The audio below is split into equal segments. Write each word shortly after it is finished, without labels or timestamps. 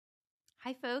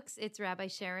Hi, folks. It's Rabbi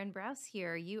Sharon Brous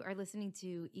here. You are listening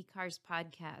to IKAR's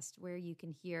podcast, where you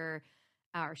can hear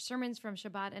our sermons from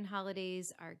Shabbat and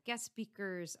holidays, our guest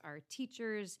speakers, our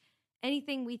teachers,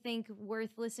 anything we think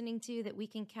worth listening to that we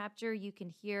can capture, you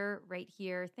can hear right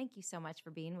here. Thank you so much for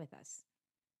being with us.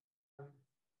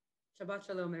 Shabbat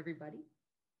Shalom, everybody.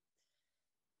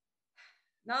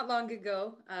 Not long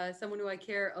ago, someone who I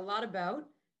care a lot about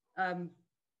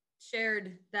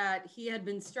shared that he had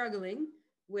been struggling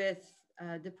with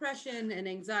depression and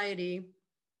anxiety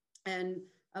and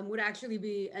would actually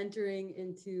be entering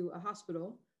into a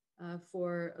hospital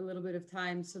for a little bit of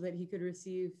time so that he could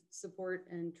receive support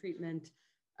and treatment.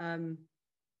 And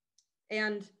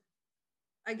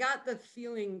I got the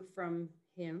feeling from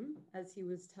him as he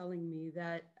was telling me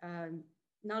that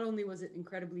not only was it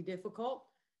incredibly difficult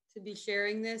to be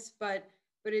sharing this, but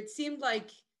it seemed like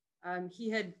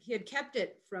he had kept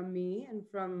it from me and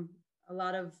from a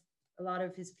lot of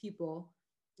his people,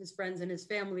 his friends and his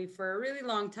family, for a really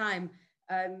long time,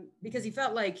 because he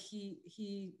felt like he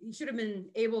should have been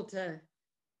able to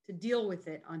deal with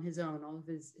it on his own, all of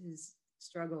his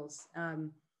struggles,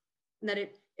 and that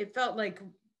it felt like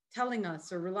telling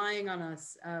us or relying on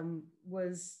us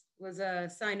was a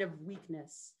sign of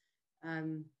weakness,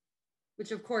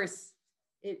 which of course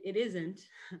it isn't.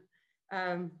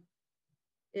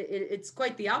 It's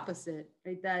quite the opposite,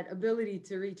 right? That ability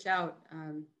to reach out,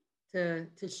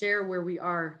 to share where we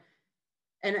are.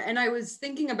 And I was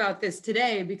thinking about this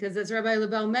today because, as Rabbi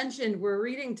Lebel mentioned, we're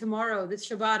reading tomorrow, this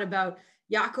Shabbat, about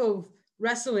Yaakov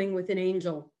wrestling with an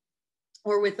angel,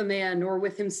 or with a man, or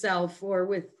with himself, or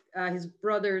with his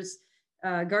brother's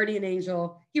guardian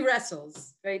angel. He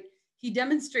wrestles, right? He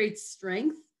demonstrates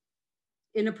strength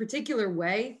in a particular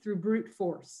way through brute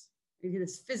force,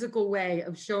 this physical way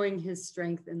of showing his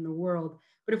strength in the world.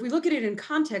 But if we look at it in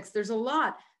context, there's a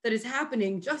lot that is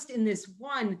happening just in this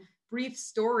one brief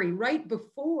story. Right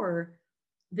before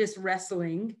this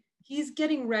wrestling, he's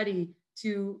getting ready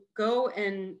to go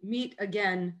and meet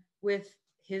again with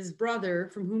his brother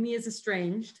from whom he is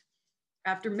estranged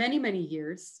after many, many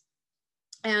years.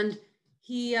 And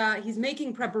he's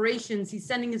making preparations. He's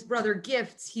sending his brother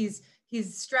gifts. He's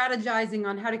strategizing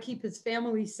on how to keep his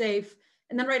family safe.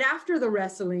 And then right after the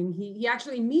wrestling, he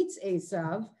actually meets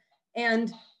Esav,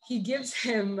 and he gives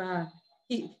him,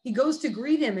 he goes to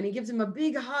greet him, and he gives him a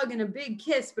big hug and a big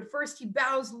kiss. But first he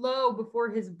bows low before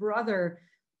his brother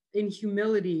in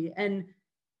humility. And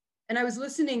I was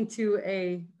listening to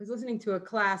a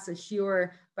class, a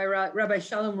shiur by Rabbi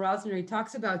Shalom Rosner. He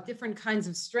talks about different kinds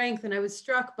of strength. And I was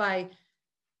struck by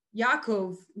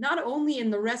Yaakov, not only in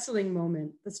the wrestling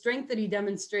moment, the strength that he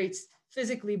demonstrates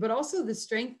physically, but also the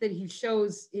strength that he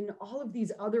shows in all of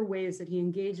these other ways that he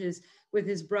engages with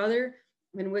his brother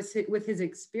and with his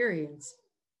experience.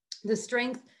 The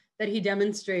strength that he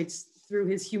demonstrates through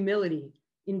his humility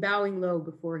in bowing low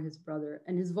before his brother,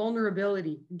 and his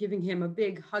vulnerability in giving him a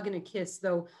big hug and a kiss,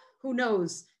 though who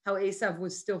knows how Esav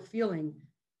was still feeling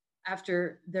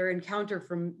after their encounter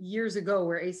from years ago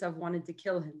where Esav wanted to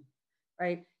kill him,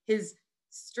 right? His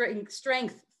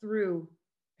strength through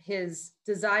his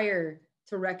desire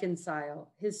to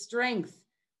reconcile, his strength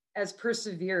as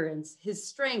perseverance, his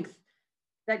strength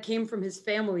that came from his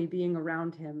family being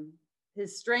around him,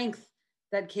 his strength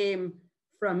that came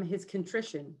from his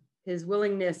contrition, his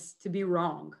willingness to be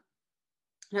wrong.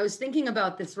 And I was thinking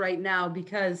about this right now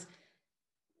because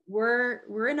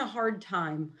we're in a hard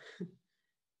time,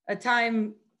 a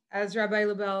time, as Rabbi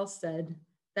Lebel said,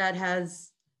 that has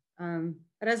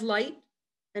light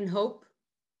and hope,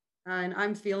 and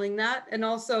I'm feeling that, and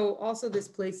also this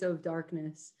place of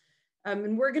darkness.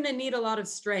 And we're going to need a lot of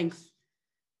strength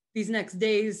these next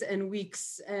days and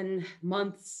weeks and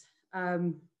months.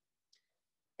 And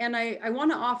I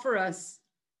want to offer us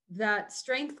that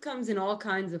strength comes in all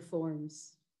kinds of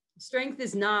forms. Strength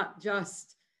is not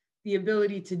just the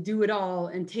ability to do it all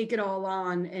and take it all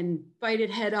on and fight it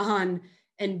head on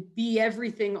and be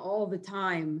everything all the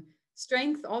time.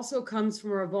 Strength also comes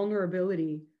from our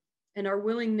vulnerability and our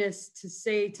willingness to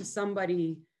say to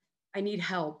somebody, I need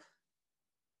help.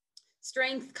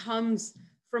 Strength comes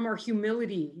from our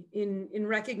humility in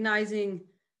recognizing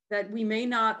that we may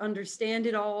not understand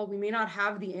it all, we may not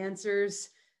have the answers,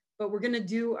 but we're going to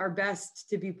do our best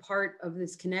to be part of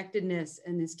this connectedness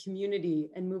and this community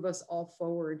and move us all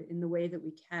forward in the way that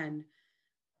we can.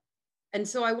 And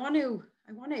so I want to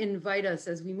invite us,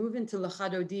 as we move into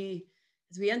Lecha Dodi,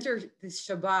 as we enter this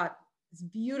Shabbat, this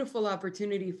beautiful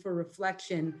opportunity for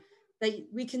reflection, that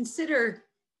we consider,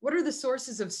 what are the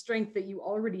sources of strength that you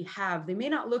already have? They may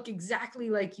not look exactly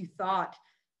like you thought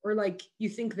or like you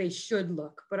think they should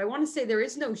look, but I want to say there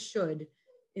is no should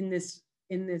in this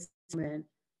moment.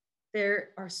 there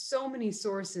are so many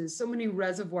sources, so many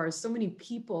reservoirs, so many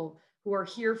people who are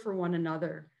here for one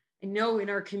another. I know in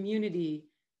our community,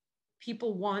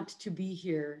 people want to be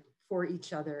here for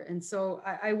each other. And so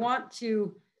I want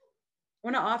to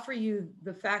offer you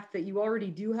the fact that you already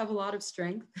do have a lot of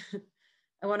strength.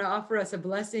 I want to offer us a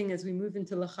blessing as we move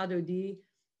into Lecha Dodi,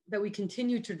 that we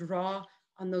continue to draw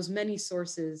on those many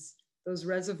sources, those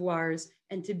reservoirs,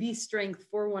 and to be strength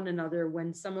for one another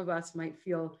when some of us might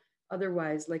feel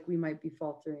otherwise, like we might be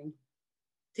faltering.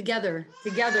 Together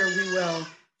we will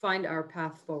find our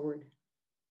path forward.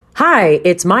 Hi,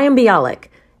 it's Mayim Bialik,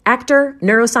 actor,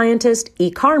 neuroscientist,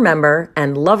 IKAR member,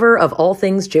 and lover of all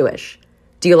things Jewish.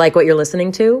 Do you like what you're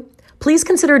listening to? Please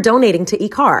consider donating to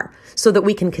IKAR so that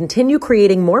we can continue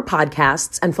creating more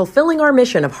podcasts and fulfilling our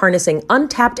mission of harnessing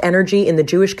untapped energy in the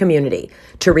Jewish community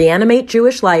to reanimate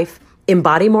Jewish life,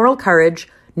 embody moral courage,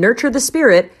 nurture the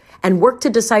spirit, and work to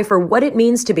decipher what it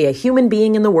means to be a human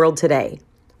being in the world today.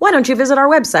 Why don't you visit our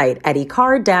website at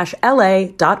ikar-la.org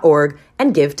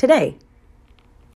and give today?